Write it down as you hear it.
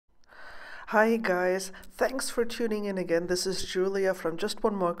Hi guys, thanks for tuning in again. This is Julia from Just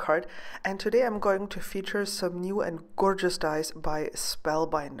One More Card, and today I'm going to feature some new and gorgeous dies by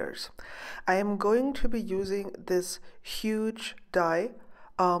Spellbinders. I am going to be using this huge die,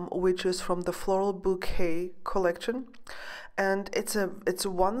 which is from the Floral Bouquet collection, and it's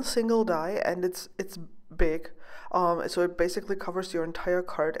one single die, and it's big. So it basically covers your entire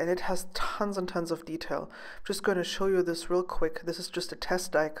card, and it has tons and tons of detail. I'm just going to show you this real quick. This is just a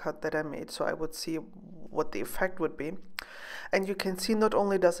test die cut that I made, so I would see what the effect would be. And you can see not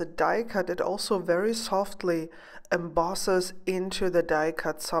only does it die cut, it also very softly embosses into the die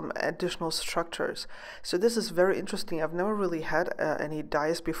cut some additional structures. So this is very interesting. I've never really had any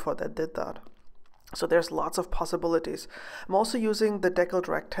dies before that did that. So there's lots of possibilities. I'm also using the Deckled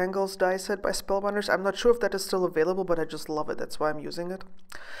Rectangles die set by Spellbinders. I'm not sure if that is still available, but I just love it. That's why I'm using it.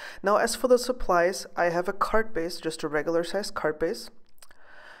 Now, as for the supplies, I have a card base, just a regular size card base.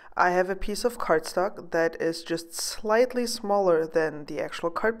 I have a piece of cardstock that is just slightly smaller than the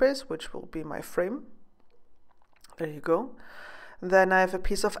actual card base, which will be my frame. There you go. Then I have a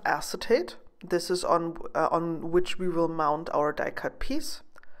piece of acetate. This is on which we will mount our die cut piece.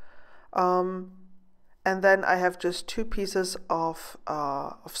 And then I have just two pieces of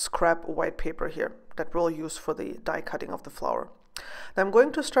scrap white paper here that we'll use for the die cutting of the flower. Now I'm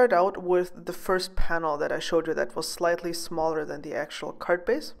going to start out with the first panel that I showed you that was slightly smaller than the actual card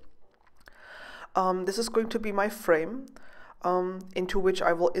base. This is going to be my frame into which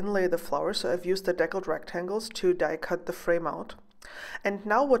I will inlay the flower. So I've used the Deckled Rectangles to die cut the frame out. And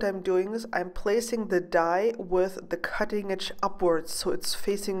now what I'm doing is I'm placing the die with the cutting edge upwards, so it's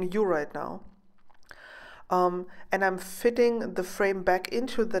facing you right now. And I'm fitting the frame back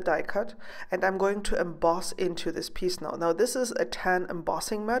into the die cut, and I'm going to emboss into this piece now. Now this is a tan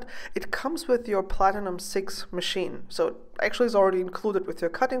embossing mat. It comes with your Platinum 6 machine, so it actually is already included with your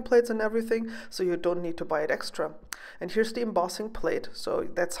cutting plates and everything, so you don't need to buy it extra. And here's the embossing plate, so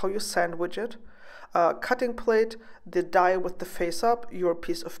that's how you sandwich it. Cutting plate, the die with the face up, your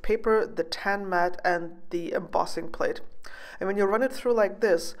piece of paper, the tan mat, and the embossing plate. And when you run it through like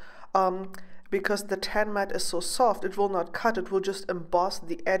this, because the tan mat is so soft, it will not cut, it will just emboss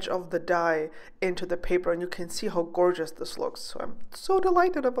the edge of the die into the paper, and you can see how gorgeous this looks. So I'm so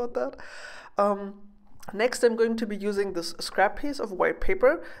delighted about that. Next, I'm going to be using this scrap piece of white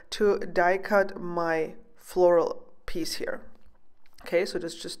paper to die cut my floral piece here. Okay, so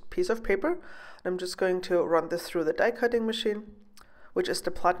this is just a piece of paper. I'm just going to run this through the die cutting machine, which is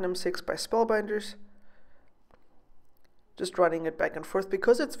the Platinum 6 by Spellbinders. Just running it back and forth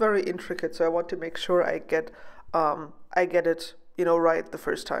because it's very intricate, so I want to make sure I get it, right the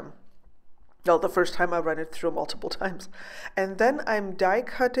first time. Well, the first time I ran it through multiple times. And then I'm die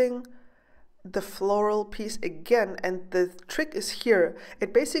cutting the floral piece again, and the trick is here.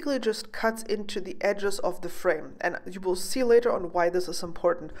 It basically just cuts into the edges of the frame, and you will see later on why this is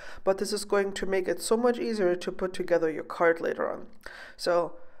important, but this is going to make it so much easier to put together your card later on.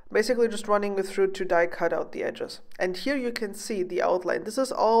 So basically just running it through to die cut out the edges. And here you can see the outline. This is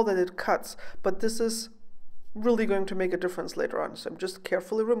all that it cuts, but this is really going to make a difference later on. So I'm just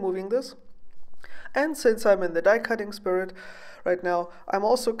carefully removing this. And since I'm in the die cutting spirit right now, I'm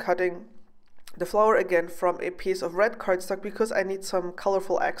also cutting the flower again from a piece of red cardstock because I need some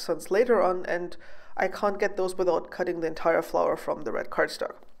colorful accents later on, and I can't get those without cutting the entire flower from the red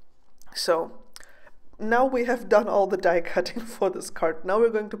cardstock. So now we have done all the die cutting for this card. Now we're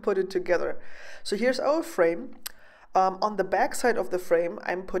going to put it together. So here's our frame. On the back side of the frame,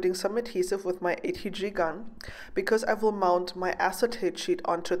 I'm putting some adhesive with my ATG gun because I will mount my acetate sheet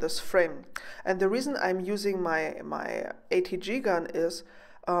onto this frame. And the reason I'm using my ATG gun is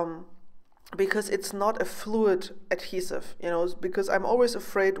because it's not a fluid adhesive, because I'm always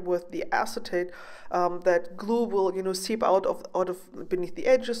afraid with the acetate that glue will, seep out of beneath the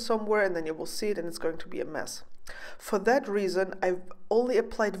edges somewhere, and then you will see it and it's going to be a mess. For that reason, I've only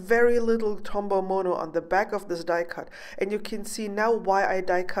applied very little Tombow MONO on the back of this die cut, and you can see now why I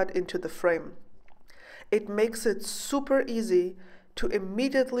die cut into the frame. It makes it super easy to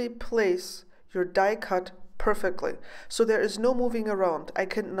immediately place your die cut perfectly. So there is no moving around. I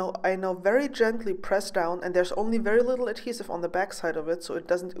now very gently press down, and there's only very little adhesive on the back side of it, so it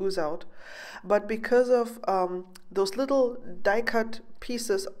doesn't ooze out. But because of those little die cut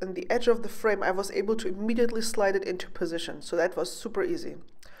pieces in the edge of the frame, I was able to immediately slide it into position. So that was super easy.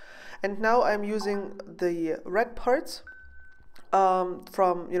 And now I'm using the red parts from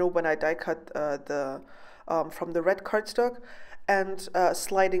when I die cut from the red cardstock, and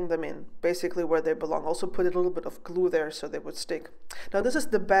sliding them in basically where they belong. Also put a little bit of glue there so they would stick. Now this is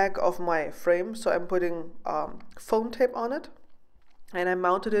the back of my frame, so I'm putting foam tape on it. and I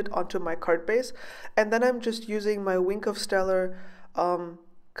mounted it onto my card base, and then I'm just using my Wink of Stella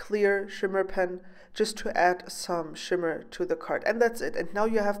clear shimmer pen just to add some shimmer to the card, and that's it. And now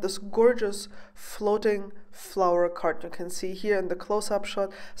you have this gorgeous floating flower card. You can see here in the close-up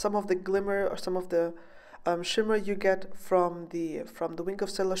shot some of the glimmer or some of the shimmer you get from the Wink of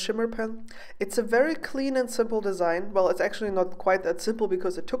Stella shimmer pen. It's a very clean and simple design. Well, it's actually not quite that simple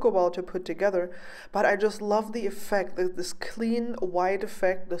because it took a while to put together, but I just love the effect, this clean white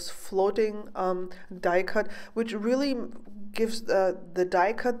effect, this floating die cut, which really gives the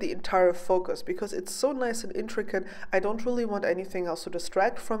die cut the entire focus because it's so nice and intricate. I don't really want anything else to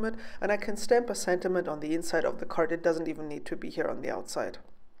distract from it, and I can stamp a sentiment on the inside of the card. It doesn't even need to be here on the outside.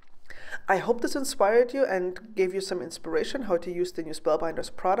 I hope this inspired you and gave you some inspiration how to use the new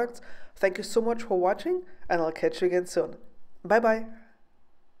Spellbinders products. Thank you so much for watching, and I'll catch you again soon. Bye bye.